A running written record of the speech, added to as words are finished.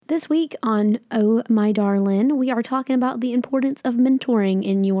This week on Oh My Darlin', we are talking about the importance of mentoring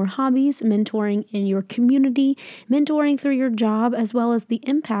in your hobbies, mentoring in your community, mentoring through your job, as well as the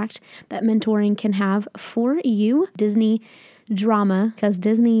impact that mentoring can have for you. Disney drama, because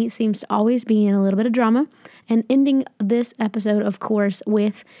Disney seems to always be in a little bit of drama. And ending this episode, of course,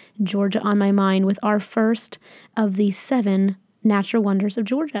 with Georgia on my mind with our first of the 7 natural wonders of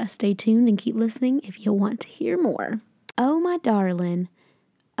Georgia. Stay tuned and keep listening if you want to hear more. Oh my darling.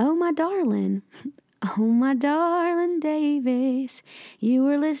 Oh, my darling. Oh, my darling Davis. You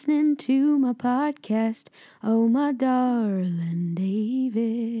were listening to my podcast. Oh, my darling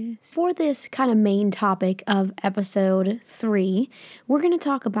Davis. For this kind of main topic of episode 3, we're going to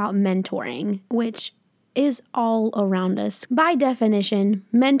talk about mentoring, which is all around us. By definition,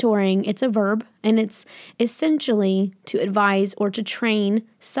 mentoring, it's a verb, and it's essentially to advise or to train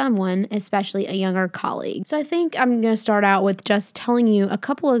someone, especially a younger colleague. So I think I'm going to start out with just telling you a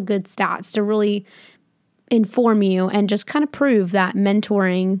couple of good stats to really inform you and just kind of prove that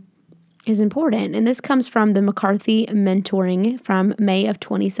mentoring is important. And this comes from the McCarthy Mentoring from May of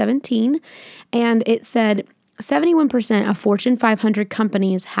 2017. And it said 71% of Fortune 500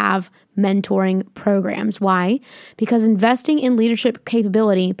 companies have mentoring programs. Why? Because investing in leadership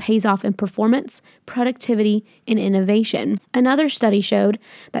capability pays off in performance, productivity, and innovation. Another study showed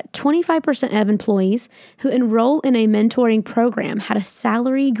that 25% of employees who enroll in a mentoring program had a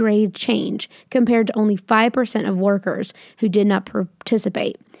salary grade change compared to only 5% of workers who did not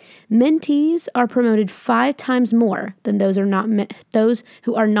participate. Mentees are promoted 5 times more than those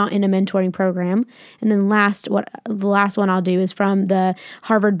who are not in a mentoring program. And then the last one I'll do is from the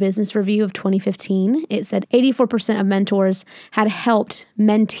Harvard Business Review of 2015. It said 84% of mentors had helped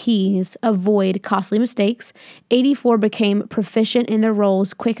mentees avoid costly mistakes. 84% became proficient in their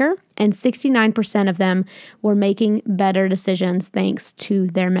roles quicker, and 69% of them were making better decisions thanks to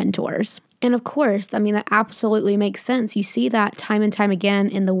their mentors. And of course, that absolutely makes sense. You see that time and time again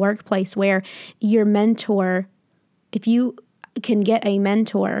in the workplace where your mentor, if you can get a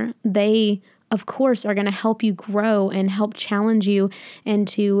mentor, they of course are going to help you grow and help challenge you and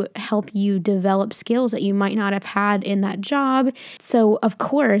to help you develop skills that you might not have had in that job. So of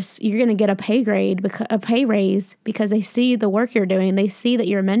course you're going to get a pay raise because they see the work you're doing. They see that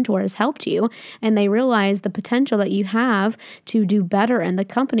your mentor has helped you and they realize the potential that you have to do better in the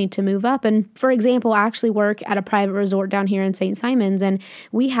company, to move up. And for example, I actually work at a private resort down here in St. Simons, and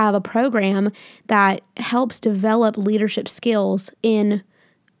we have a program that helps develop leadership skills in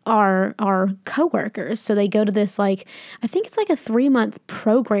our coworkers. So they go to this, I think it's a 3-month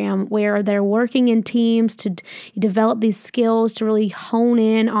program where they're working in teams to develop these skills, to really hone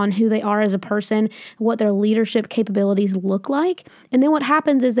in on who they are as a person, what their leadership capabilities look like. And then what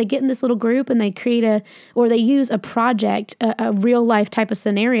happens is they get in this little group and they they use a project, a real life type of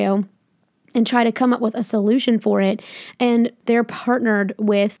scenario, and try to come up with a solution for it. And they're partnered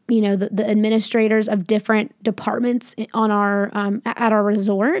with, the administrators of different departments on at our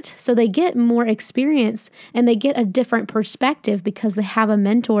resort. So they get more experience and they get a different perspective because they have a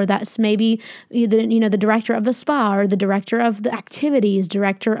mentor that's maybe the director of the spa or the director of the activities,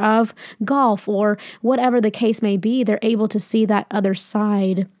 director of golf, or whatever the case may be. They're able to see that other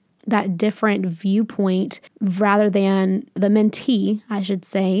side, that different viewpoint, rather than the mentee, I should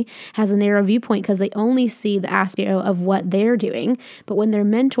say, has a narrow viewpoint because they only see the aspect of what they're doing. But when they're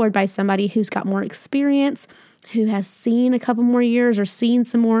mentored by somebody who's got more experience, who has seen a couple more years or seen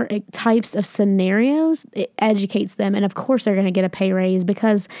some more types of scenarios, it educates them. And of course, they're going to get a pay raise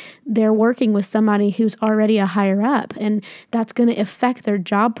because they're working with somebody who's already a higher up. And that's going to affect their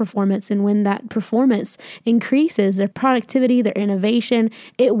job performance. And when that performance increases, their productivity, their innovation,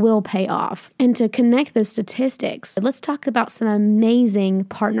 it will pay off. And to connect those statistics, let's talk about some amazing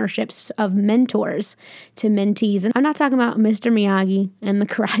partnerships of mentors to mentees. And I'm not talking about Mr. Miyagi and the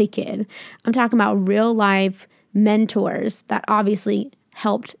Karate Kid. I'm talking about real life mentors that obviously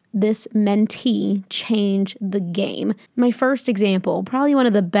helped this mentee change the game. My first example, probably one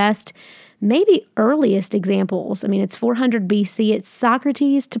of the best, maybe earliest examples. It's 400 BC. It's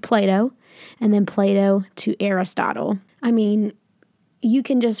Socrates to Plato, and then Plato to Aristotle. You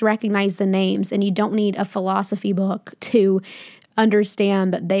can just recognize the names, and you don't need a philosophy book to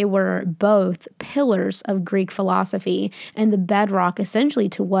understand that they were both pillars of Greek philosophy and the bedrock essentially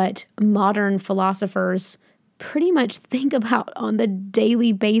to what modern philosophers pretty much think about on the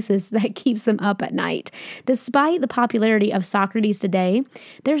daily basis that keeps them up at night. Despite the popularity of Socrates today,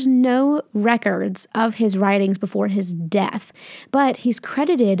 there's no records of his writings before his death, but he's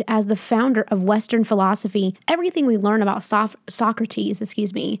credited as the founder of Western philosophy. Everything we learn about Socrates,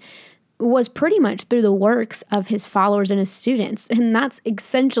 was pretty much through the works of his followers and his students. And that's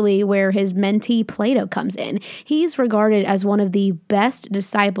essentially where his mentee Plato comes in. He's regarded as one of the best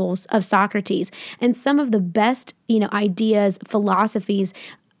disciples of Socrates, and some of the best, ideas, philosophies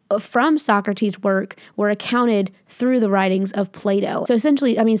from Socrates' work were accounted through the writings of Plato. So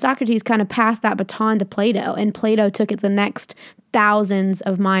essentially, Socrates kind of passed that baton to Plato, and Plato took it the next thousands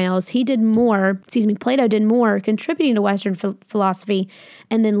of miles. Plato did more contributing to Western philosophy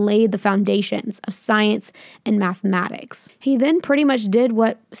and then laid the foundations of science and mathematics. He then pretty much did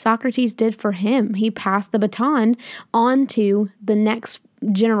what Socrates did for him. He passed the baton on to the next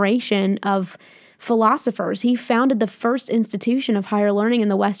generation of philosophers. He founded the first institution of higher learning in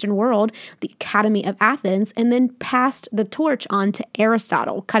the Western world, the Academy of Athens, and then passed the torch on to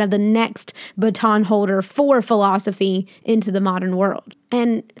Aristotle, kind of the next baton holder for philosophy into the modern world.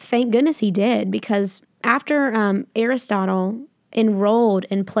 And thank goodness he did, because after Aristotle enrolled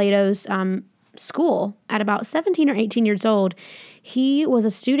in Plato's school at about 17 or 18 years old, he was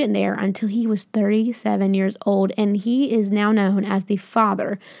a student there until he was 37 years old, and he is now known as the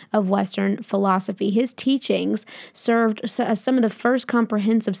father of Western philosophy. His teachings served as some of the first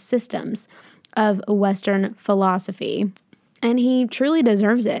comprehensive systems of Western philosophy, and he truly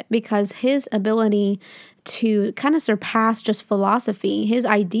deserves it because his ability to kind of surpass just philosophy, his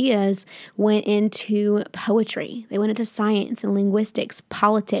ideas went into poetry. They went into science and linguistics,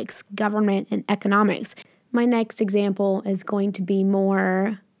 politics, government, and economics. My next example is going to be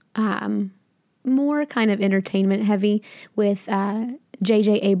more kind of entertainment heavy, with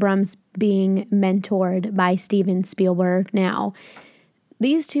J.J. Abrams being mentored by Steven Spielberg. Now,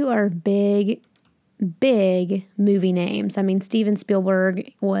 these two are big movie names. Steven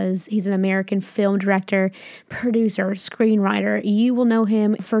Spielberg he's an American film director, producer, screenwriter. You will know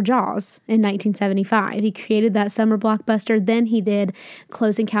him for Jaws in 1975. He created that summer blockbuster. Then he did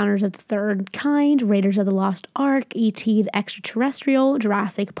Close Encounters of the Third Kind, Raiders of the Lost Ark, E.T. the Extraterrestrial,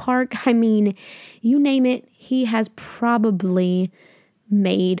 Jurassic Park. You name it, he has probably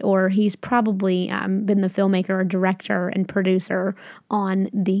made, or he's probably been the filmmaker or director and producer on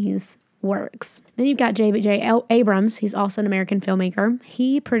these works. Then you've got J.J. Abrams. He's also an American filmmaker.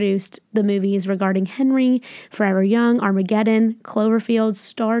 He produced the movies regarding Henry, Forever Young, Armageddon, Cloverfield,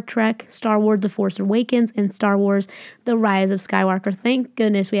 Star Trek, Star Wars The Force Awakens, and Star Wars The Rise of Skywalker. Thank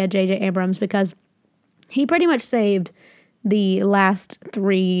goodness we had J.J. Abrams, because he pretty much saved the last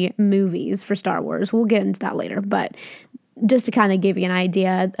 3 movies for Star Wars. We'll get into that later, but just to kind of give you an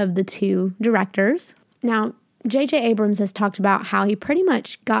idea of the two directors. Now, J.J. Abrams has talked about how he pretty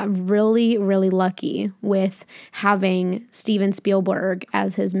much got really, really lucky with having Steven Spielberg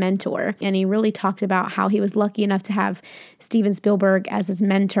as his mentor. And he really talked about how he was lucky enough to have Steven Spielberg as his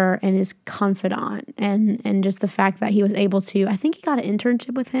mentor and his confidant. And just the fact that he was able to, I think he got an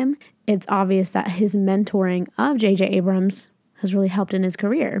internship with him. It's obvious that his mentoring of J.J. Abrams has really helped in his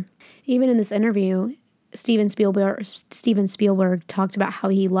career. Even in this interview, Steven Spielberg talked about how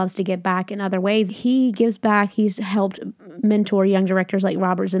he loves to give back in other ways. He gives back. He's helped mentor young directors like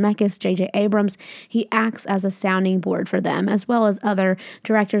Robert Zemeckis, J.J. Abrams. He acts as a sounding board for them, as well as other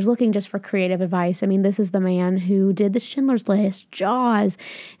directors looking just for creative advice. This is the man who did the Schindler's List, Jaws,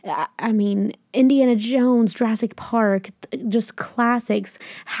 Indiana Jones, Jurassic Park, just classics,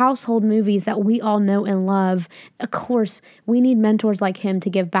 household movies that we all know and love. Of course, we need mentors like him to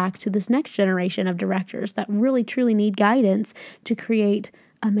give back to this next generation of directors that really, truly need guidance to create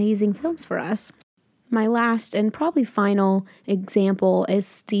amazing films for us. My last and probably final example is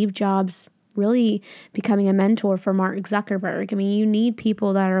Steve Jobs really becoming a mentor for Mark Zuckerberg. You need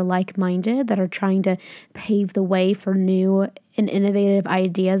people that are like-minded, that are trying to pave the way for new and innovative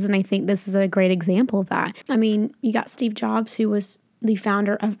ideas, and I think this is a great example of that. You got Steve Jobs, who was the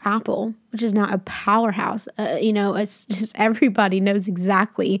founder of Apple, which is now a powerhouse. It's just everybody knows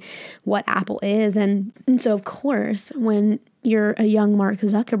exactly what Apple is. And so, of course, when you're a young Mark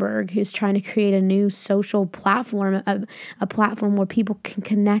Zuckerberg who's trying to create a new social platform, a platform where people can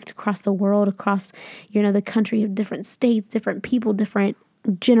connect across the world, across, the country, different states, different people, different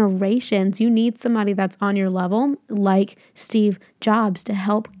generations, you need somebody that's on your level, like Steve Jobs, to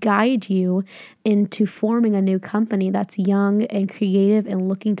help guide you into forming a new company that's young and creative and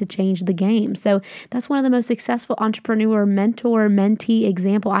looking to change the game. So that's one of the most successful entrepreneur, mentor, mentee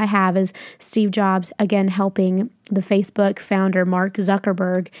example I have is Steve Jobs, again, helping the Facebook founder, Mark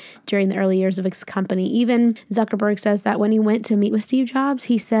Zuckerberg, during the early years of his company. Even Zuckerberg says that when he went to meet with Steve Jobs,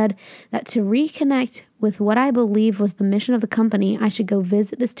 he said that to reconnect with what I believe was the mission of the company, I should go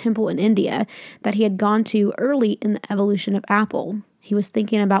visit this temple in India that he had gone to early in the evolution of Apple. He was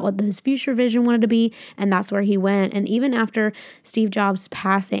thinking about what his future vision wanted to be, and that's where he went. And even after Steve Jobs'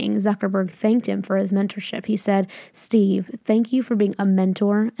 passing, Zuckerberg thanked him for his mentorship. He said, "Steve, thank you for being a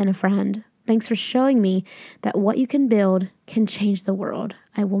mentor and a friend. Thanks for showing me that what you can build can change the world.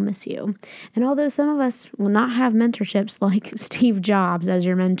 I will miss you." And although some of us will not have mentorships like Steve Jobs as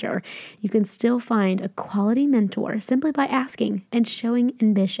your mentor, you can still find a quality mentor simply by asking and showing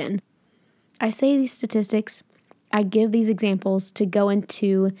ambition. I say these statistics, I give these examples to go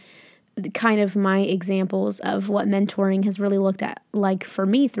into kind of my examples of what mentoring has really looked at like for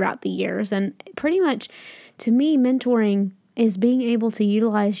me throughout the years. And pretty much to me, mentoring is being able to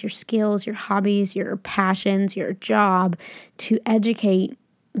utilize your skills, your hobbies, your passions, your job to educate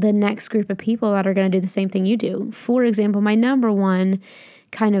the next group of people that are going to do the same thing you do. For example, my number one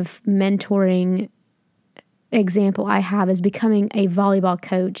kind of mentoring example I have is becoming a volleyball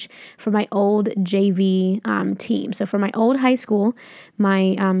coach for my old JV team. So for my old high school,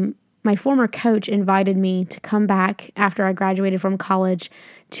 my former coach invited me to come back after I graduated from college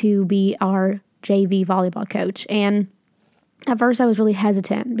to be our JV volleyball coach. And at first I was really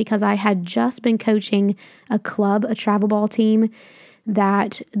hesitant because I had just been coaching a club, a travel ball team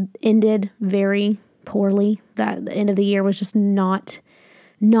that ended very poorly. That the end of the year was just not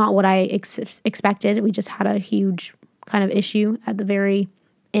what I expected. We just had a huge kind of issue at the very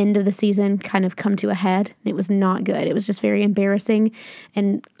end of the season kind of come to a head. It was not good. It was just very embarrassing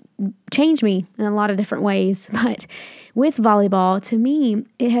and changed me in a lot of different ways. But with volleyball, to me,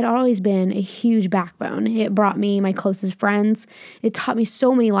 it had always been a huge backbone. It brought me my closest friends. It taught me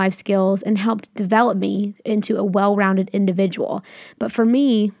so many life skills and helped develop me into a well-rounded individual. But for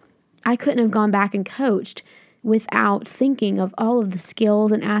me, I couldn't have gone back and coached without thinking of all of the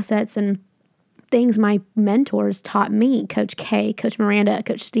skills and assets and things my mentors taught me. Coach K, Coach Miranda,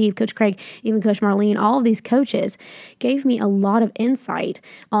 Coach Steve, Coach Craig, even Coach Marlene, all of these coaches gave me a lot of insight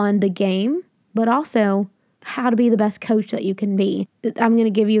on the game, but also how to be the best coach that you can be. I'm going to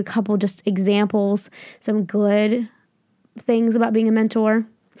give you a couple just examples, some good things about being a mentor,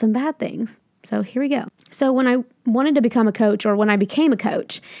 some bad things. So here we go. So when I wanted to become a coach, or when I became a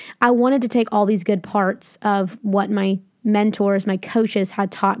coach, I wanted to take all these good parts of what my mentors, my coaches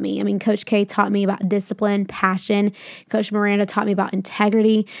had taught me. I mean, Coach K taught me about discipline, passion. Coach Miranda taught me about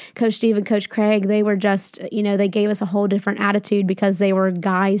integrity. Coach Steve and Coach Craig, they were just, they gave us a whole different attitude because they were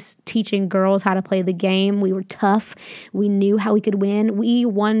guys teaching girls how to play the game. We were tough. We knew how we could win. We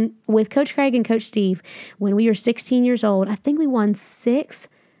won with Coach Craig and Coach Steve when we were 16 years old. I think we won 6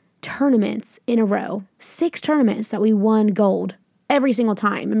 tournaments in a row, 6 tournaments that we won gold every single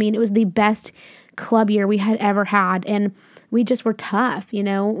time. I mean, it was the best club year we had ever had, and we just were tough.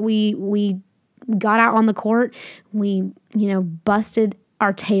 We got out on the court, we busted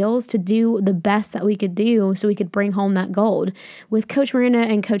our tails to do the best that we could do so we could bring home that gold. With Coach Miranda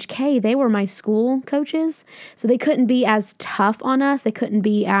and Coach K, they were my school coaches, so they couldn't be as tough on us. They couldn't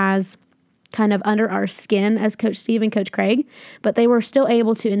be as kind of under our skin as Coach Steve and Coach Craig, but they were still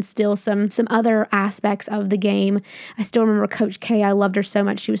able to instill some other aspects of the game. I still remember Coach K. I loved her so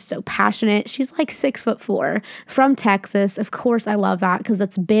much. She was so passionate. She's like 6'4" from Texas. Of course, I love that because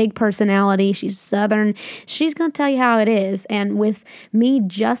that's big personality. She's Southern. She's going to tell you how it is. And with me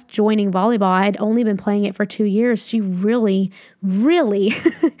just joining volleyball, I had only been playing it for 2 years. She really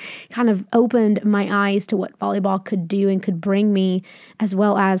kind of opened my eyes to what volleyball could do and could bring me, as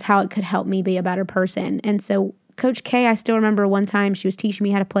well as how it could help me be a better person. And so Coach K, I still remember one time she was teaching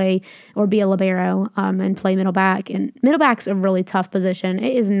me how to play or be a libero and play middle back. And middle back's a really tough position.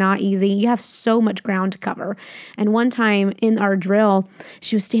 It is not easy. You have so much ground to cover. And one time in our drill,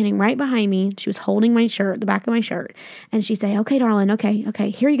 she was standing right behind me. She was holding my shirt, the back of my shirt. And she'd say, "Okay, darling, okay,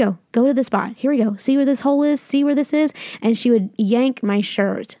 here you go. Go to this spot. Here we go. See where this hole is? See where this is?" And she would yank my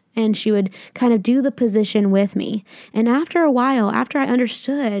shirt and she would kind of do the position with me. And after a while, after I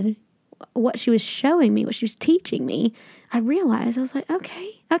understood what she was showing me, what she was teaching me, I realized, I was like,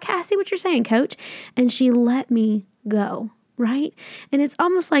 okay, I see what you're saying, Coach. And she let me go, right? And it's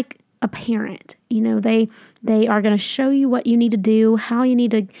almost like a parent, they are going to show you what you need to do, how you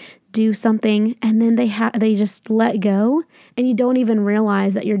need to do something, and then they just let go, and you don't even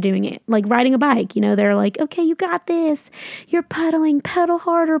realize that you're doing it. Like riding a bike, they're like, "Okay, you got this. You're pedaling, pedal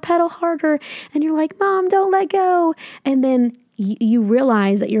harder," and you're like, "Mom, don't let go." And then you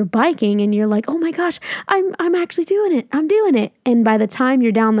realize that you're biking and you're like, "Oh my gosh, I'm actually doing it. I'm doing it." And by the time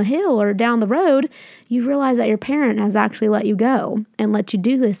you're down the hill or down the road, you realize that your parent has actually let you go and let you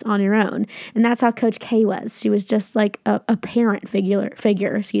do this on your own. And that's how Coach K was. She was just like a parent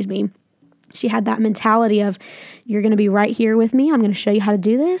figure, She had that mentality of, "You're going to be right here with me. I'm going to show you how to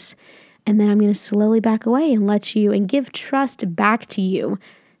do this. And then I'm going to slowly back away and let you and give trust back to you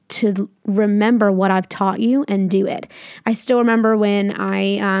to remember what I've taught you and do it. I still remember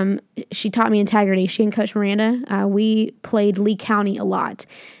when she taught me integrity. She and Coach Miranda, we played Lee County a lot,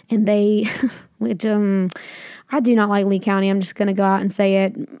 and they, which, I do not like Lee County. I'm just going to go out and say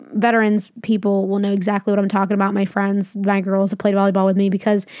it. Veterans people will know exactly what I'm talking about. My friends, my girls that played volleyball with me,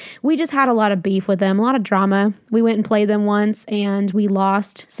 because we just had a lot of beef with them, a lot of drama. We went and played them once and we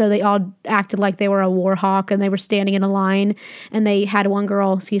lost. So they all acted like they were a war hawk and they were standing in a line, and they had one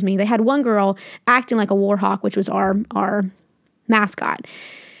girl acting like a war hawk, which was our mascot.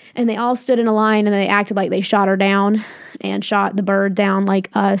 And they all stood in a line and they acted like they shot her down and shot the bird down like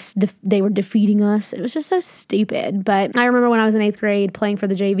us. They were defeating us. It was just so stupid. But I remember when I was in 8th grade playing for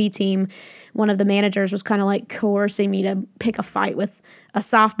the JV team, one of the managers was kind of like coercing me to pick a fight with a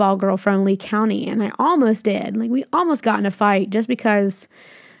softball girl from Lee County. And I almost did. Like, we almost got in a fight just because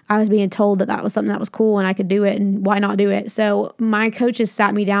I was being told that that was something that was cool and I could do it, and why not do it? So my coaches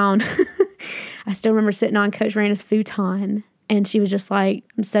sat me down. I still remember sitting on Coach Miranda's futon. And she was just like,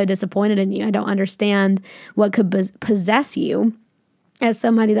 I'm so disappointed in you. I don't understand what could possess you as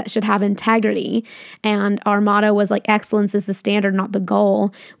somebody that should have integrity. And our motto was like, excellence is the standard, not the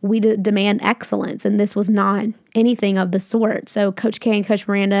goal. We demand excellence. And this was not anything of the sort. So Coach K and Coach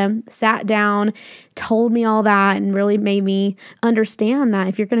Miranda sat down, told me all that, and really made me understand that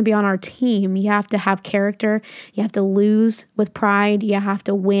if you're going to be on our team, you have to have character. You have to lose with pride. You have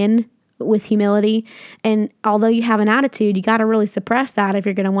to win with humility. And although you have an attitude, you got to really suppress that if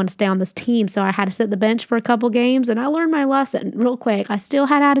you're going to want to stay on this team. So I had to sit the bench for a couple games, and I learned my lesson real quick. I still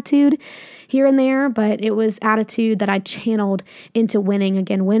had attitude here and there, but it was attitude that I channeled into winning.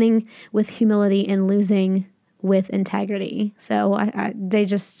 Again, winning with humility and losing with integrity. So they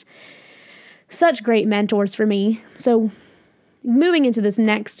just such great mentors for me. So moving into this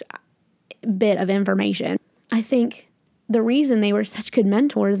next bit of information, I think the reason they were such good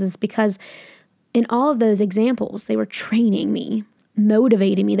mentors is because in all of those examples, they were training me,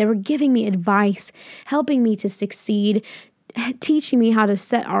 motivating me. They were giving me advice, helping me to succeed, teaching me how to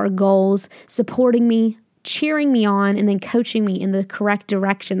set our goals, supporting me, cheering me on, and then coaching me in the correct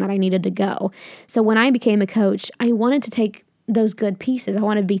direction that I needed to go. So when I became a coach, I wanted to take those good pieces. I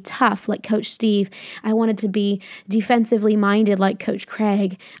wanted to be tough like Coach Steve. I wanted to be defensively minded like Coach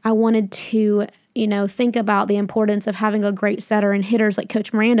Craig. I wanted to think about the importance of having a great setter and hitters like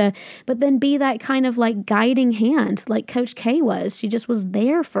Coach Miranda, but then be that kind of like guiding hand like Coach K was. She just was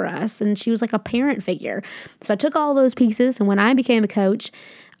there for us, and she was like a parent figure. So I took all those pieces, and when I became a coach,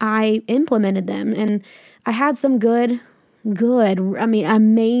 I implemented them, and I had some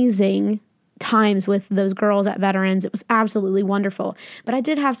amazing times with those girls at Veterans. It was absolutely wonderful. But I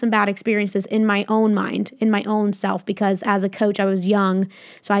did have some bad experiences in my own mind, in my own self, because as a coach, I was young.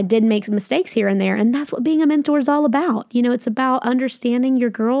 So I did make mistakes here and there. And that's what being a mentor is all about. It's about understanding your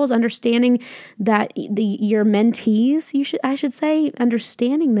girls, understanding that your mentees, I should say,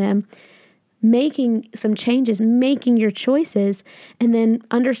 understanding them, making some changes, making your choices, and then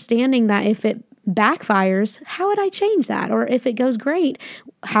understanding that if it backfires, how would I change that? Or if it goes great,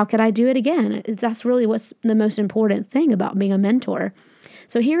 how could I do it again? That's really what's the most important thing about being a mentor.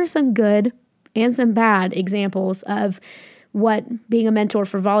 So here are some good and some bad examples of what being a mentor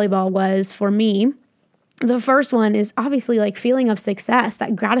for volleyball was for me. The first one is obviously like feeling of success,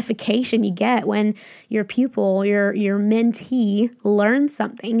 that gratification you get when your pupil, your mentee learns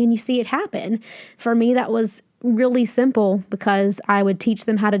something and you see it happen. For me, that was really simple because I would teach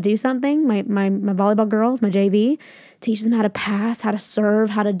them how to do something. My volleyball girls, my JV, teach them how to pass, how to serve,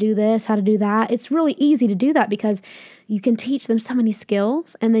 how to do this, how to do that. It's really easy to do that because you can teach them so many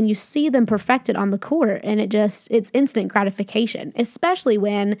skills and then you see them perfected on the court, and it's instant gratification, especially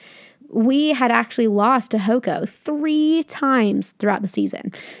when we had actually lost to Hoko 3 times throughout the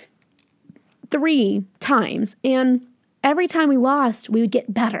season. 3 times. And every time we lost, we would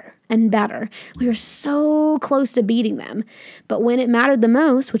get better and better. We were so close to beating them. But when it mattered the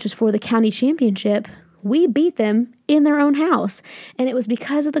most, which was for the county championship, we beat them in their own house. And it was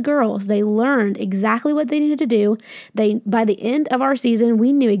because of the girls. They learned exactly what they needed to do. By the end of our season,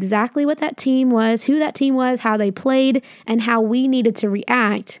 we knew exactly what that team was, who that team was, how they played, and how we needed to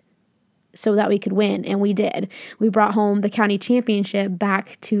react so that we could win, and we did. We brought home the county championship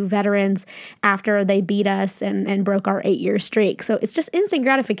back to Veterans after they beat us and broke our 8-year streak. So it's just instant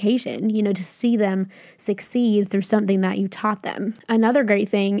gratification, to see them succeed through something that you taught them. Another great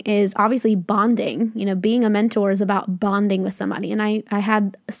thing is obviously bonding. Being a mentor is about bonding with somebody. And I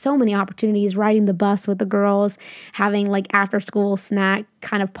had so many opportunities riding the bus with the girls, having like after school snack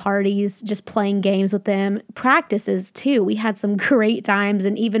kind of parties, just playing games with them, practices too. We had some great times,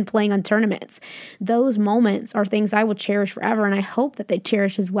 and even playing on tournaments tournaments. Those moments are things I will cherish forever, and I hope that they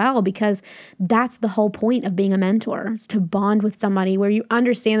cherish as well, because that's the whole point of being a mentor, is to bond with somebody where you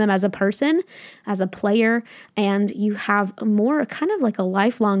understand them as a person, as a player, and you have more kind of like a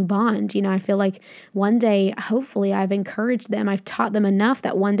lifelong bond. I feel like one day, hopefully, I've encouraged them, I've taught them enough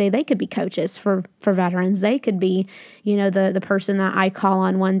that one day they could be coaches for veterans. They could be, the person that I call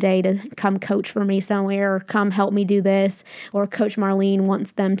on one day to come coach for me somewhere, or come help me do this, or Coach Marlene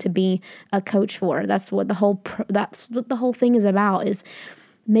wants them to be a coach for. That's what the whole thing is about, is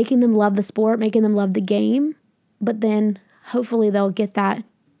making them love the sport, making them love the game, but then hopefully they'll get that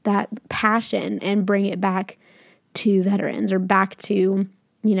passion and bring it back to veterans, or back to,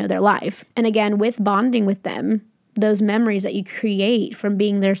 their life. And again, with bonding with them, those memories that you create from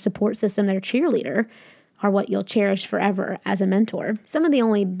being their support system, their cheerleader, are what you'll cherish forever as a mentor. Some of the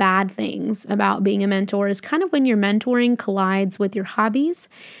only bad things about being a mentor is kind of when your mentoring collides with your hobbies.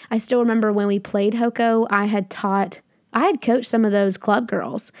 I still remember when we played Hoko, I had coached some of those club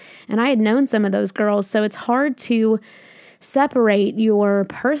girls, and I had known some of those girls, so it's hard to separate your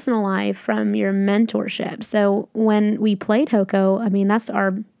personal life from your mentorship. So when we played Hoko, that's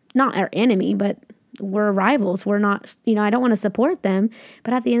not our enemy, but we're rivals. We're not, I don't want to support them,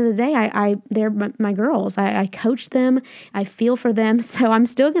 but at the end of the day, they're my girls. I coach them. I feel for them. So I'm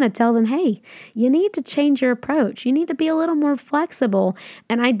still going to tell them, hey, you need to change your approach. You need to be a little more flexible.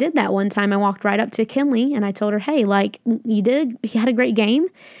 And I did that one time. I walked right up to Kinley and I told her, hey, you had a great game,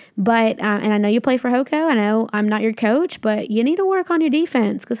 but, and I know you play for Hoko. I know I'm not your coach, but you need to work on your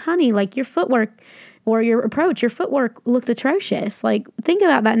defense, because honey, your footwork or your approach, your footwork looked atrocious. Think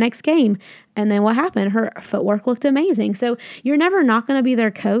about that next game. And then what happened? Her footwork looked amazing. So you're never not going to be their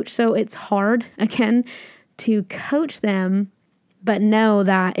coach. So it's hard, again, to coach them, but know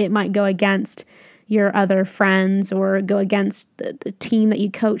that it might go against your other friends, or go against the team that you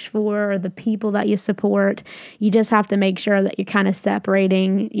coach for, or the people that you support. You just have to make sure that you're kind of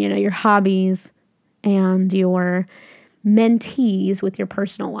separating, your hobbies and your mentees with your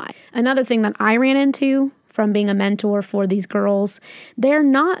personal life. Another thing that I ran into from being a mentor for these girls, they're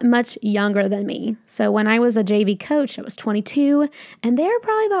not much younger than me. So when I was a JV coach, I was 22, and they're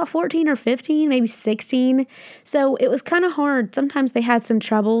probably about 14 or 15, maybe 16. So it was kind of hard. Sometimes they had some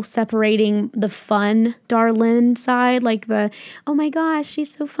trouble separating the fun Darlene side, oh my gosh,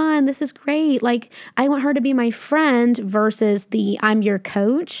 she's so fun, this is great, I want her to be my friend, versus the I'm your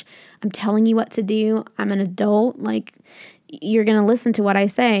coach, I'm telling you what to do, I'm an adult, you're going to listen to what I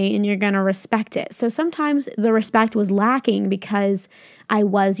say and you're going to respect it. So sometimes the respect was lacking because I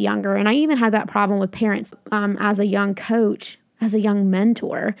was younger. And I even had that problem with parents as a young coach, as a young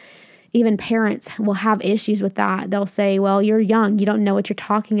mentor. Even parents will have issues with that. They'll say, well, you're young, you don't know what you're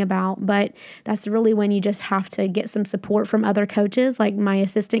talking about. But that's really when you just have to get some support from other coaches. My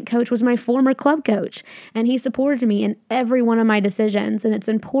assistant coach was my former club coach, and he supported me in every one of my decisions. And it's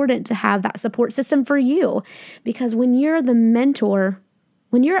important to have that support system for you, because when you're the mentor,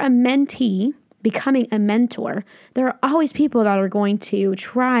 when you're a mentee, becoming a mentor, there are always people that are going to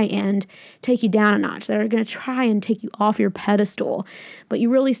try and take you down a notch, that are going to try and take you off your pedestal. But you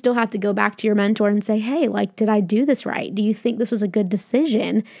really still have to go back to your mentor and say, hey, did I do this right? Do you think this was a good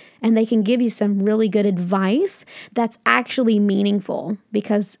decision? And they can give you some really good advice that's actually meaningful,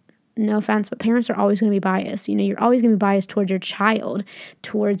 because no offense, but parents are always going to be biased. You're always going to be biased towards your child,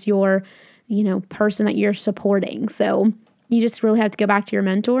 towards your, person that you're supporting. So you just really have to go back to your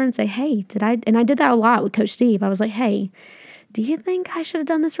mentor and say, hey, and I did that a lot with Coach Steve. I was like, hey, do you think I should have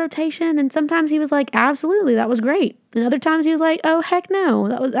done this rotation? And sometimes he was like, absolutely, that was great. And other times he was like, oh, heck no,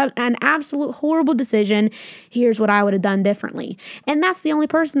 that was an absolute horrible decision. Here's what I would have done differently. And that's the only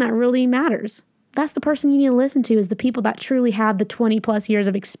person that really matters. That's the person you need to listen to, is the people that truly have the 20 plus years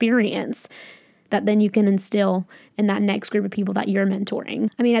of experience that then you can instill in that next group of people that you're mentoring.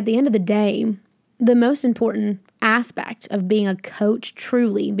 At the end of the day, the most important aspect of being a coach,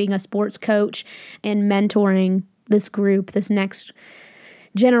 truly being a sports coach and mentoring this group, this next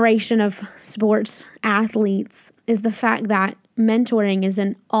generation of sports athletes, is the fact that mentoring is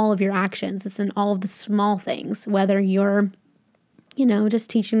in all of your actions. It's in all of the small things, whether you're,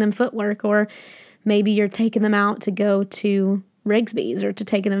 just teaching them footwork, or maybe you're taking them out to go to Rigsby's, or to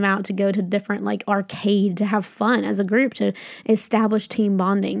taking them out to go to different arcade to have fun as a group, to establish team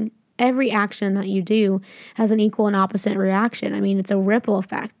bonding. Every action that you do has an equal and opposite reaction. It's a ripple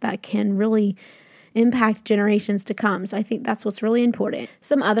effect that can really impact generations to come. So I think that's what's really important.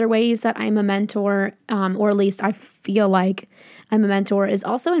 Some other ways that I'm a mentor, or at least I feel like I'm a mentor, is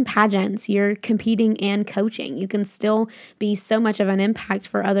also in pageants. You're competing and coaching. You can still be so much of an impact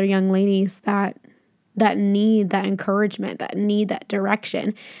for other young ladies that that need that encouragement, that need that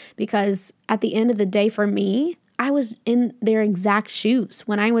direction. Because at the end of the day, for me, I was in their exact shoes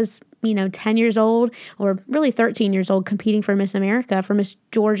when I was 10 years old, or really 13 years old, competing for Miss America, for Miss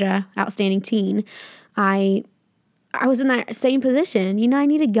Georgia Outstanding Teen. I was in that same position. I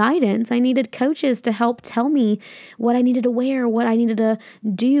needed guidance. I needed coaches to help tell me what I needed to wear, what I needed to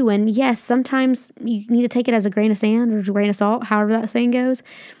do. And yes, sometimes you need to take it as a grain of sand or a grain of salt, however that saying goes.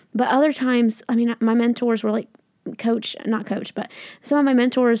 But other times, my mentors were like not coach, but some of my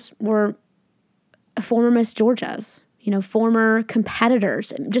mentors were former Miss Georgias, former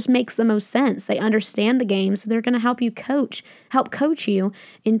competitors. It just makes the most sense. They understand the game, so they're going to help coach you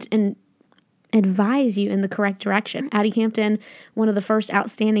and advise you in the correct direction. Addie Hampton, one of the first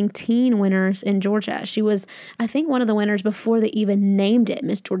outstanding teen winners in Georgia. She was, I think, one of the winners before they even named it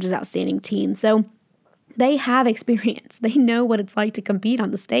Miss Georgia's Outstanding Teen. So they have experience. They know what it's like to compete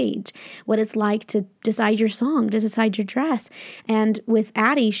on the stage, what it's like to decide your song, to decide your dress. And with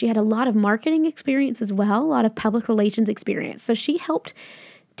Addie, she had a lot of marketing experience as well, a lot of public relations experience. So she helped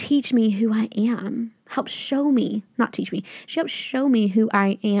teach me who I am, she helped show me who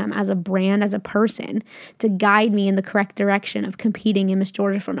I am as a brand, as a person, to guide me in the correct direction of competing in Miss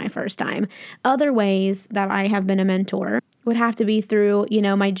Georgia for my first time. Other ways that I have been a mentor would have to be through,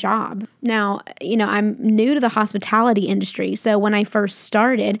 my job. Now, I'm new to the hospitality industry. So when I first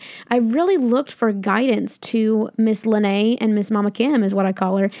started, I really looked for guidance to Miss Lene and Miss Mama Kim is what I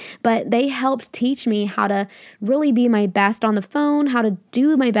call her. But they helped teach me how to really be my best on the phone, how to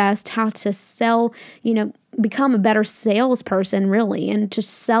do my best, how to sell, become a better salesperson really, and to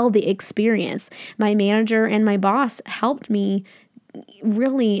sell the experience. My manager and my boss helped me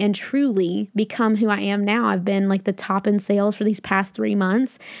really and truly become who I am now. I've been like the top in sales for these past 3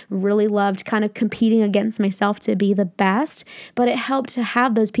 months. Really loved kind of competing against myself to be the best, but it helped to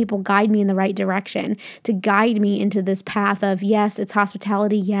have those people guide me in the right direction, to guide me into this path of, yes, it's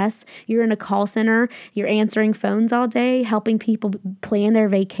hospitality. Yes, you're in a call center. You're answering phones all day, helping people plan their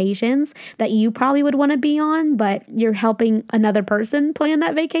vacations that you probably would want to be on, but you're helping another person plan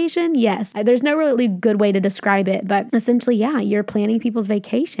that vacation. Yes, there's no really good way to describe it, but essentially, yeah, you're planning people's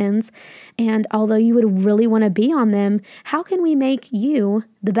vacations. And although you would really want to be on them, how can we make you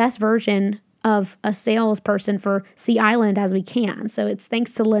the best version of a salesperson for Sea Island as we can? So it's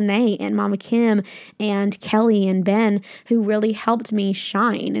thanks to Lene and Mama Kim and Kelly and Ben who really helped me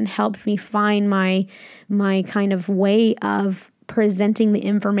shine and helped me find my kind of way of presenting the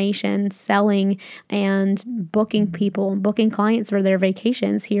information, selling, and booking clients for their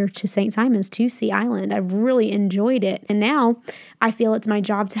vacations here to St. Simons, to Sea Island. I've really enjoyed it. And now I feel it's my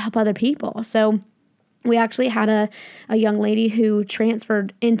job to help other people. So we actually had a young lady who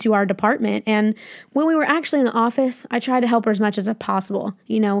transferred into our department. And when we were actually in the office, I tried to help her as much as possible.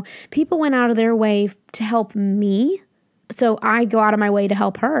 People went out of their way to help me. So I go out of my way to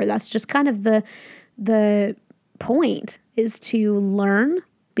help her. That's just kind of the point, is to learn,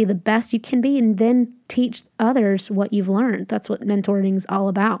 be the best you can be, and then teach others what you've learned. That's what mentoring is all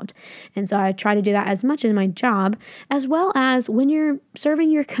about. And so I try to do that as much in my job, as well as when you're serving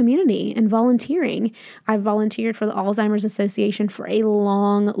your community and volunteering. I've volunteered for the Alzheimer's Association for a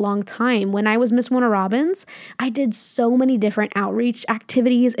long, long time. When I was Miss Warner Robins, I did so many different outreach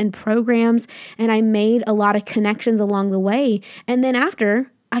activities and programs, and I made a lot of connections along the way. And then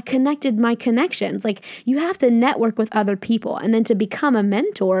after, I connected my connections. Like, you have to network with other people. And then to become a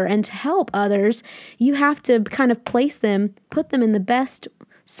mentor and to help others, you have to kind of place them, put them in the best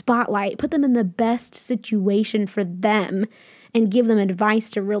spotlight, put them in the best situation for them, and give them advice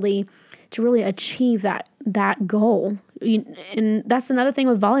to really achieve that goal. And that's another thing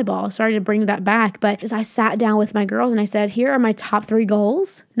with volleyball. Sorry to bring that back, but as I sat down with my girls and I said, here are my top 3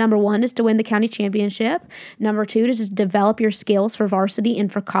 goals. Number 1 is to win the county championship. Number 2 is to develop your skills for varsity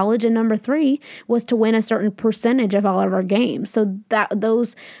and for college. And number 3 was to win a certain percentage of all of our games. So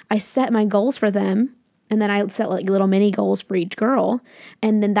I set my goals for them. And then I set like little mini goals for each girl.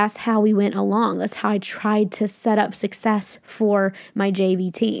 And then that's how we went along. That's how I tried to set up success for my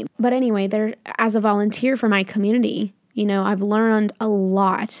JV team. But anyway, as a volunteer for my community, I've learned a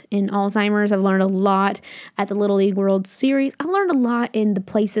lot in Alzheimer's. I've learned a lot at the Little League World Series. I've learned a lot in the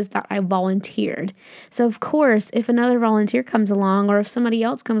places that I volunteered. So of course, if another volunteer comes along, or if somebody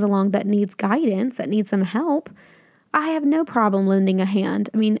else comes along that needs guidance, that needs some help, I have no problem lending a hand.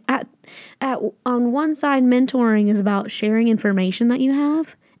 I mean, on one side, mentoring is about sharing information that you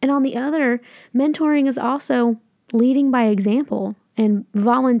have. And on the other, mentoring is also leading by example and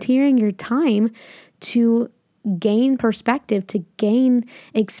volunteering your time to gain perspective, to gain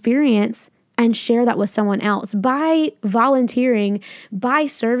experience, and share that with someone else. By volunteering, by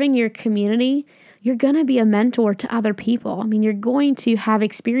serving your community, you're going to be a mentor to other people. I mean, you're going to have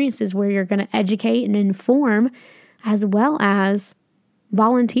experiences where you're going to educate and inform as well as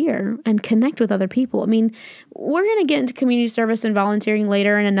volunteer and connect with other people. I mean, we're going to get into community service and volunteering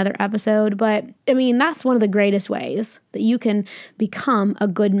later in another episode, but I mean, that's one of the greatest ways that you can become a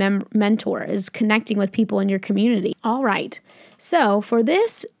good mentor is connecting with people in your community. All right. So for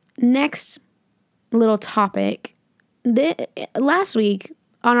this next little topic, last week,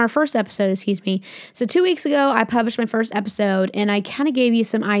 on our first episode, so 2 weeks ago, I published my first episode and I kind of gave you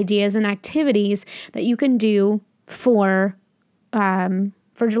some ideas and activities that you can do for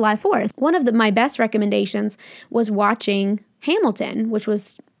July 4th. One of my best recommendations was watching Hamilton, which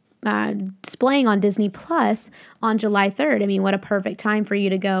was displaying on Disney Plus on July 3rd. I mean, what a perfect time for you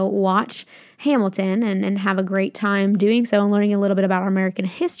to go watch Hamilton and have a great time doing so and learning a little bit about our American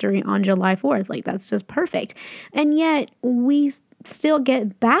history on July 4th. Like, that's just perfect. And yet we still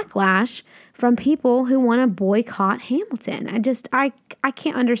get backlash from people who want to boycott Hamilton. I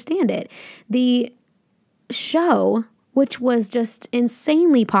can't understand it. The show, which was just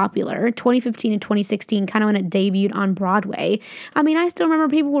insanely popular, 2015 and 2016, kind of when it debuted on Broadway. I mean, I still remember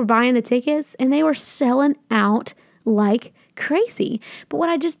people were buying the tickets and they were selling out like crazy. But what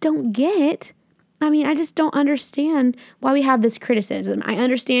I just don't get, I just don't understand why we have this criticism. I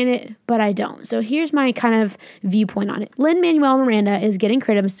understand it, but I don't. So here's my kind of viewpoint on it. Lin-Manuel Miranda is getting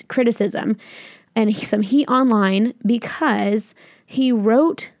criticism and some heat online because he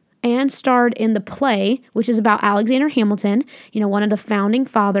wrote and starred in the play, which is about Alexander Hamilton, one of the founding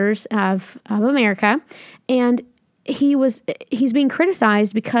fathers of America. And he's being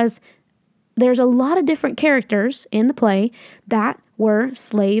criticized because there's a lot of different characters in the play that were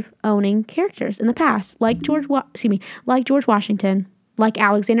slave-owning characters in the past, like George Washington, like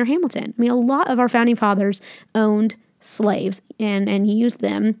Alexander Hamilton. I mean, a lot of our founding fathers owned slaves and used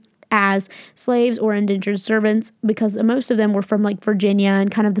them as slaves or indentured servants because most of them were from like Virginia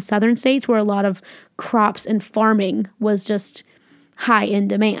and kind of the southern states where a lot of crops and farming was just high in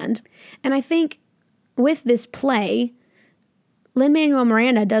demand. And I think with this play, Lin-Manuel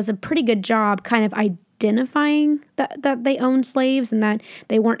Miranda does a pretty good job kind of identifying that they owned slaves and that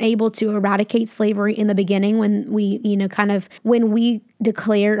they weren't able to eradicate slavery in the beginning when we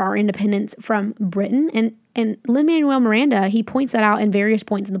declared our independence from Britain. And Lin-Manuel Miranda, he points that out in various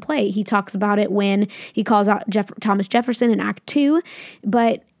points in the play. He talks about it when he calls out Thomas Jefferson in Act 2,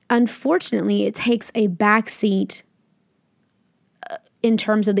 but unfortunately it takes a backseat in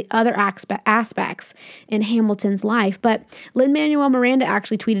terms of the other aspects in Hamilton's life. But Lin-Manuel Miranda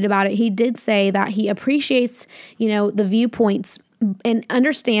actually tweeted about it. He did say that he appreciates, the viewpoints and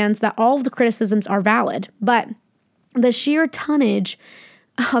understands that all of the criticisms are valid, but the sheer tonnage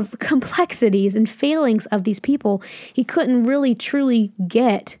of complexities and failings of these people, he couldn't really truly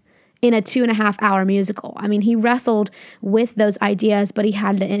get in a 2.5-hour musical. I mean, he wrestled with those ideas, but he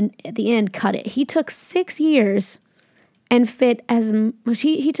had to, at the end, cut it. He took 6 years and fit as much.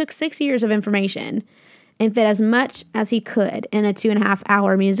 He took 6 years of information and fit as much as he could in a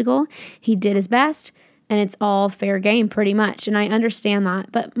 2.5-hour musical. He did his best, and it's all fair game pretty much. And I understand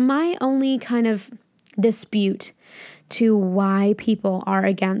that. But my only kind of dispute to why people are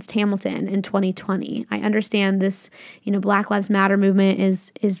against Hamilton in 2020. I understand this, Black Lives Matter movement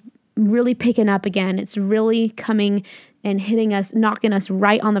is really picking up again. It's really coming and hitting us, knocking us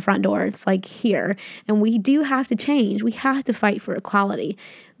right on the front door. It's like here. And we do have to change. We have to fight for equality.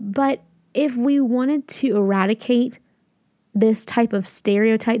 But if we wanted to eradicate this type of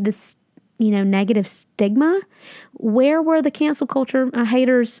stereotype, this, negative stigma, where were the cancel culture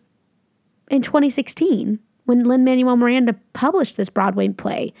haters in 2016? When Lin-Manuel Miranda published this Broadway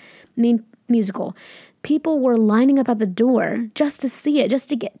play, musical, people were lining up at the door just to see it, just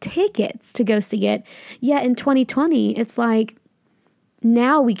to get tickets to go see it. Yet in 2020, it's like,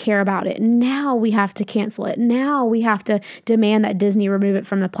 now we care about it. Now we have to cancel it. Now we have to demand that Disney remove it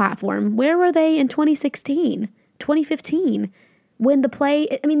from the platform. Where were they in 2016, 2015? When the play,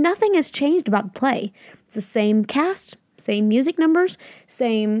 nothing has changed about the play. It's the same cast, same music numbers,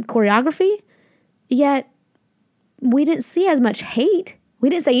 same choreography, yet we didn't see as much hate. We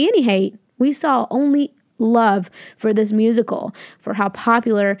didn't see any hate. We saw only love for this musical, for how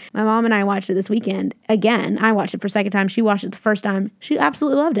popular. My mom and I watched it this weekend. Again, I watched it for a second time. She watched it the first time. She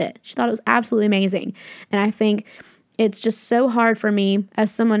absolutely loved it. She thought it was absolutely amazing. And I think it's just so hard for me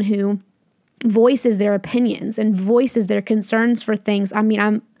as someone who voices their opinions and voices their concerns for things.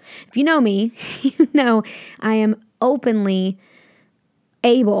 If you know me, you know I am openly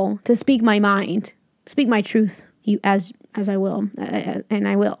able to speak my mind, speak my truth. As I will, and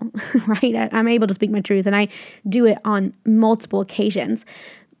I will, right? I'm able to speak my truth, and I do it on multiple occasions.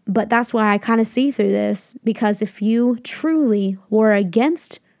 But that's why I kind of see through this, because if you truly were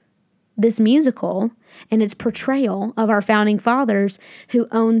against this musical and its portrayal of our founding fathers who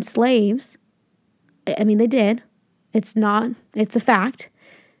owned slaves, I mean, they did. It's a fact.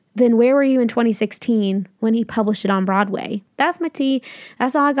 Then where were you in 2016 when he published it on Broadway? That's my tea.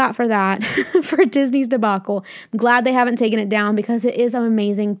 That's all I got for that, for Disney's debacle. I'm glad they haven't taken it down because it is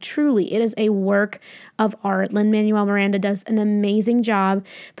amazing. Truly, it is a work of art. Lin-Manuel Miranda does an amazing job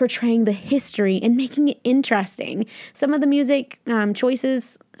portraying the history and making it interesting. Some of the music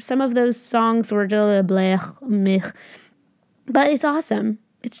choices, some of those songs were bleh, but it's awesome.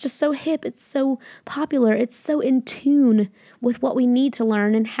 It's just so hip. It's so popular. It's so in tune with what we need to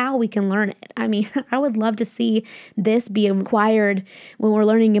learn and how we can learn it. I mean, I would love to see this be required when we're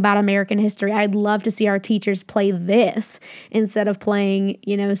learning about American history. I'd love to see our teachers play this instead of playing,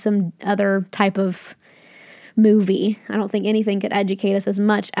 some other type of movie. I don't think anything could educate us as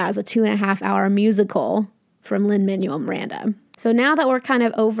much as a 2.5-hour musical from Lin-Manuel Miranda. So now that we're kind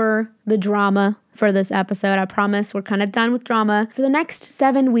of over the drama for this episode, I promise we're kind of done with drama. For the next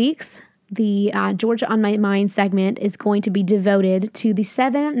 7 weeks, the Georgia on My Mind segment is going to be devoted to the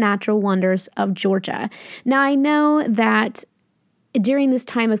 7 natural wonders of Georgia. Now, I know that during this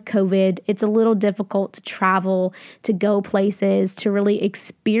time of COVID, it's a little difficult to travel, to go places, to really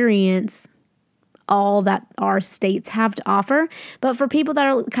experience all that our states have to offer. But for people that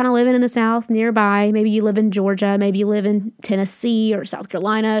are kind of living in the South nearby, maybe you live in Georgia, maybe you live in Tennessee or South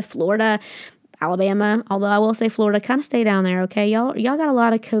Carolina, Florida, Alabama, although I will say Florida, kind of stay down there, okay? Y'all got a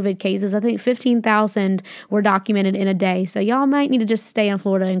lot of COVID cases. I think 15,000 were documented in a day. So y'all might need to just stay in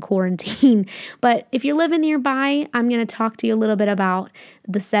Florida and quarantine. But if you're living nearby, I'm going to talk to you a little bit about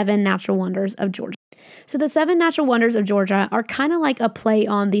the 7 natural wonders of Georgia. So the 7 natural wonders of Georgia are kind of like a play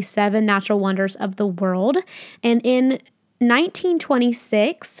on the 7 natural wonders of the world. And in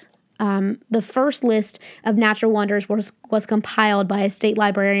 1926, the first list of natural wonders was compiled by a state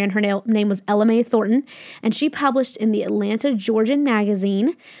librarian. Her name was Ella Mae Thornton, and she published in the Atlanta Georgian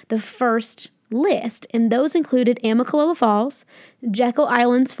magazine the first list. And those included Amicalola Falls, Jekyll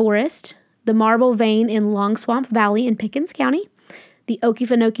Island's Forest, the Marble Vein in Long Swamp Valley in Pickens County, the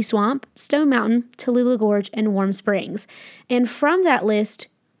Okefenokee Swamp, Stone Mountain, Tallulah Gorge, and Warm Springs. And from that list,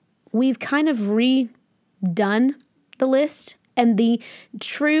 we've kind of redone the list, and the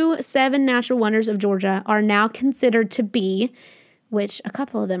true 7 natural wonders of Georgia are now considered to be, which a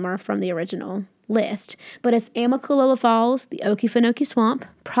couple of them are from the original list, but it's Amicalola Falls, the Okefenokee Swamp,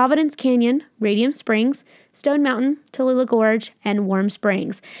 Providence Canyon, Radium Springs, Stone Mountain, Tallulah Gorge, and Warm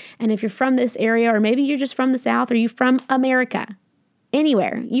Springs. And if you're from this area, or maybe you're just from the South, or you're from America,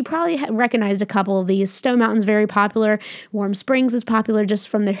 anywhere, you probably recognized a couple of these. Stone Mountain's very popular. Warm Springs is popular just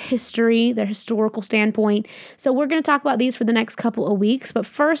from their history, their historical standpoint. So we're going to talk about these for the next couple of weeks. But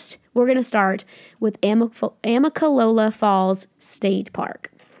first, we're going to start with Amicalola Falls State Park.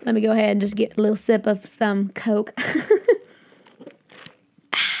 Let me go ahead and just get a little sip of some Coke.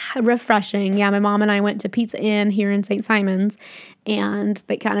 Refreshing. Yeah, my mom and I went to Pizza Inn here in St. Simons, and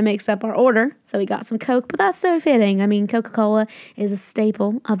that kind of makes up our order. So we got some Coke, but that's so fitting. I mean, Coca-Cola is a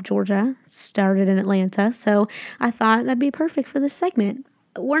staple of Georgia, started in Atlanta. So I thought that'd be perfect for this segment.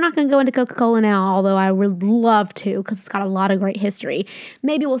 We're not going to go into Coca-Cola now, although I would love to because it's got a lot of great history.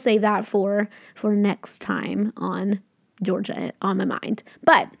 Maybe we'll save that for next time on Georgia on My Mind.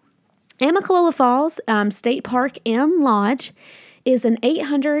 But Amicalola Falls State Park and Lodge is an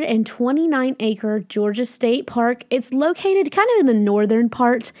 829-acre Georgia state park. It's located kind of in the northern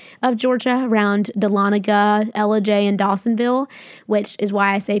part of Georgia around Dahlonega, Ellijay, and Dawsonville, which is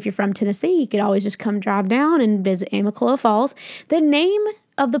why I say if you're from Tennessee, you could always just come drive down and visit Amicalola Falls. The name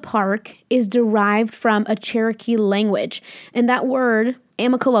of the park is derived from a Cherokee language, and that word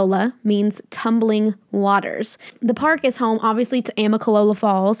Amicalola means tumbling waters. The park is home, obviously, to Amicalola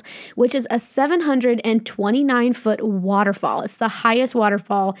Falls, which is a 729-foot waterfall. It's the highest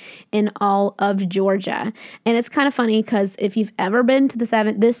waterfall in all of Georgia. And it's kind of funny because if you've ever been to this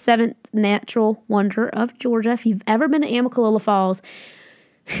seventh natural wonder of Georgia, if you've ever been to Amicalola Falls,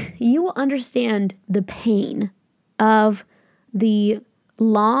 you will understand the pain of the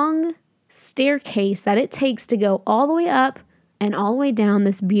long staircase that it takes to go all the way up and all the way down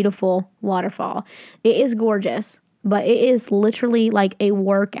this beautiful waterfall. It is gorgeous, but it is literally like a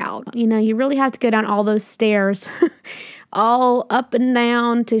workout. You know, you really have to go down all those stairs, all up and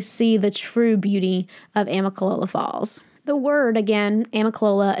down to see the true beauty of Amicalola Falls. The word, again,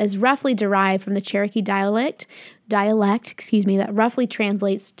 Amicalola, is roughly derived from the Cherokee dialect, that roughly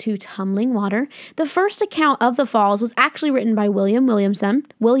translates to tumbling water. The first account of the falls was actually written by Williamson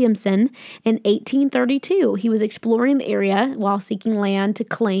in 1832. He was exploring the area while seeking land to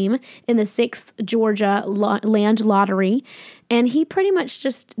claim in the 6th Georgia land lottery. And he pretty much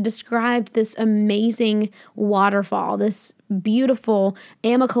just described this amazing waterfall, this beautiful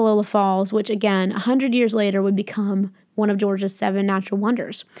Amicalola Falls, which again, 100 years later would become one of Georgia's 7 natural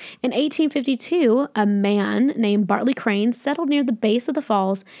wonders. In 1852, a man named Bartley Crane settled near the base of the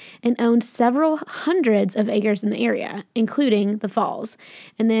falls and owned several hundreds of acres in the area, including the falls.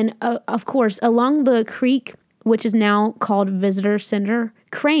 And then, of course, along the creek, which is now called Visitor Center,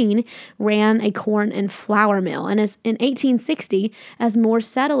 Crane ran a corn and flour mill. And in 1860, as more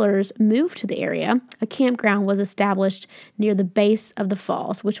settlers moved to the area, a campground was established near the base of the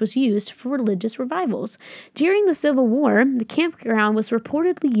falls, which was used for religious revivals. During the Civil War, the campground was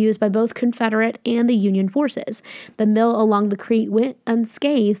reportedly used by both Confederate and the Union forces. The mill along the creek went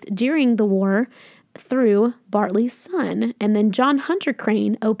unscathed during the war through Bartley's son. And then John Hunter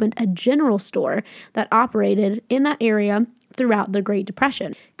Crane opened a general store that operated in that area throughout the Great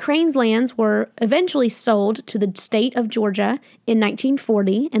Depression. Crane's lands were eventually sold to the state of Georgia in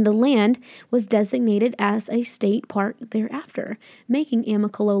 1940, and the land was designated as a state park thereafter, making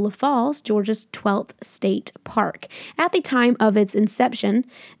Amicalola Falls Georgia's 12th state park. At the time of its inception,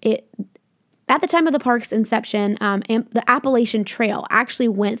 the park's inception, the Appalachian Trail actually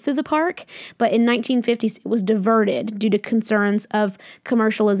went through the park, but in 1950s it was diverted due to concerns of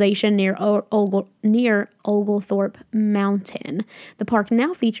commercialization near Oglethorpe Mountain. The park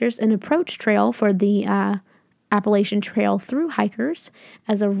now features an approach trail for the Appalachian Trail through hikers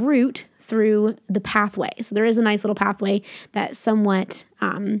as a route through the pathway. So there is a nice little pathway that somewhat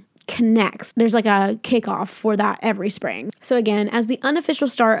connects. There's like a kickoff for that every spring. So again, as the unofficial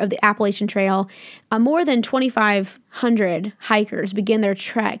start of the Appalachian Trail, more than 2,500 hikers begin their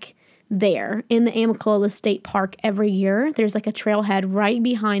trek there in the Amicalola State Park every year. There's like a trailhead right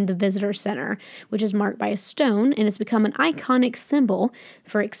behind the visitor center, which is marked by a stone, and it's become an iconic symbol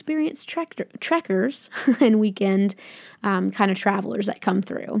for experienced trekkers and weekend kind of travelers that come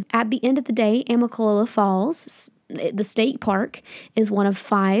through. At the end of the day, Amicalola Falls, the state park, is one of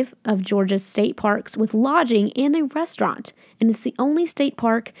 5 of Georgia's state parks with lodging and a restaurant, and it's the only state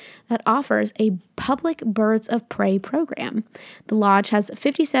park that offers a public birds of prey program. The lodge has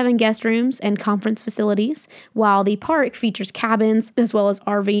 57 guest rooms and conference facilities, while the park features cabins as well as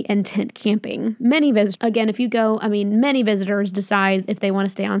RV and tent camping. Many visitors decide if they want to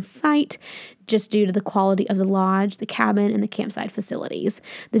stay on site just due to the quality of the lodge, the cabin, and the campsite facilities.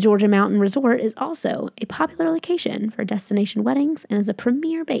 The Georgia Mountain Resort is also a popular location for destination weddings and is a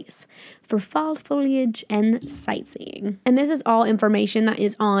premier base for fall foliage and sightseeing. And this is all information that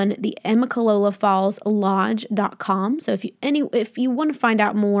is on the Amicalola Falls Lodge.com. So if you want to find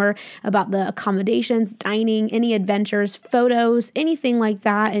out more about the accommodations, dining, any adventures, photos, anything like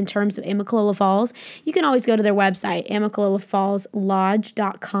that in terms of Amicalola Falls, you can always go to their website,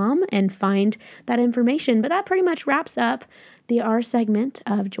 amicalolafallslodge.com, and find that information. But that pretty much wraps up our segment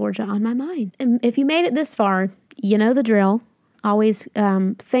of Georgia on My Mind. And if you made it this far, you know the drill. Always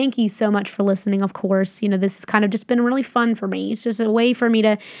thank you so much for listening, of course. This has kind of just been really fun for me. It's just a way for me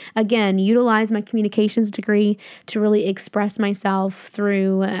to, again, utilize my communications degree to really express myself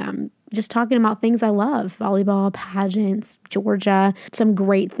through just talking about things I love, volleyball, pageants, Georgia, some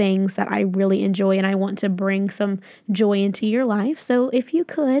great things that I really enjoy and I want to bring some joy into your life. So if you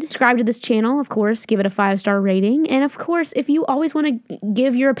could subscribe to this channel, of course, give it a 5-star rating. And of course, if you always want to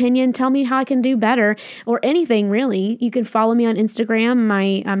give your opinion, tell me how I can do better or anything really, you can follow me on Instagram.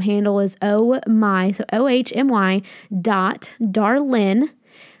 My handle is ohmy.darlyn.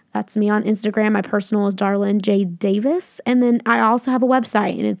 That's me on Instagram. My personal is Darlyn J. Davis. And then I also have a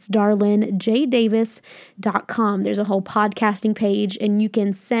website, and it's darlynjdavis.com. There's a whole podcasting page, and you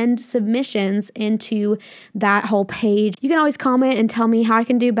can send submissions into that whole page. You can always comment and tell me how I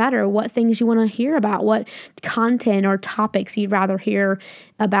can do better, what things you want to hear about, what content or topics you'd rather hear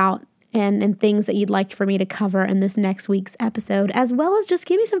about, and things that you'd like for me to cover in this next week's episode, as well as just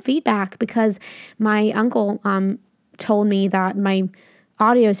give me some feedback, because my uncle told me that my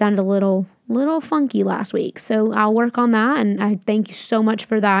audio sounded a little funky last week. So I'll work on that. And I thank you so much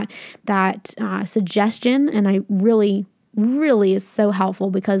for that suggestion. And I really is so helpful,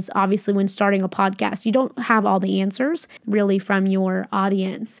 because obviously when starting a podcast, you don't have all the answers really from your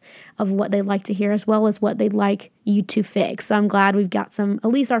audience of what they'd like to hear, as well as what they'd like you to fix. So I'm glad we've got at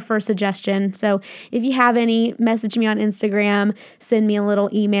least our first suggestion. So if you have any, message me on Instagram, send me a little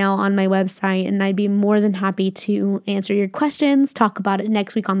email on my website, and I'd be more than happy to answer your questions, talk about it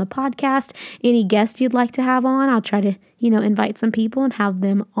next week on the podcast. Any guests you'd like to have on, I'll try to, invite some people and have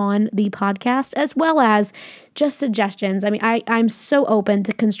them on the podcast, as well as just suggestions. I mean, I'm so open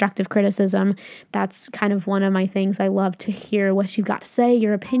to constructive criticism. That's kind of one of my things. I love to hear what you've got to say,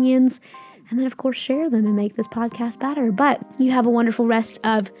 your opinions, and then, of course, share them and make this podcast better. But you have a wonderful rest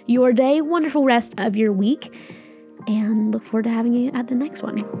of your day, wonderful rest of your week, and look forward to having you at the next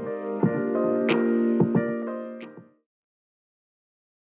one.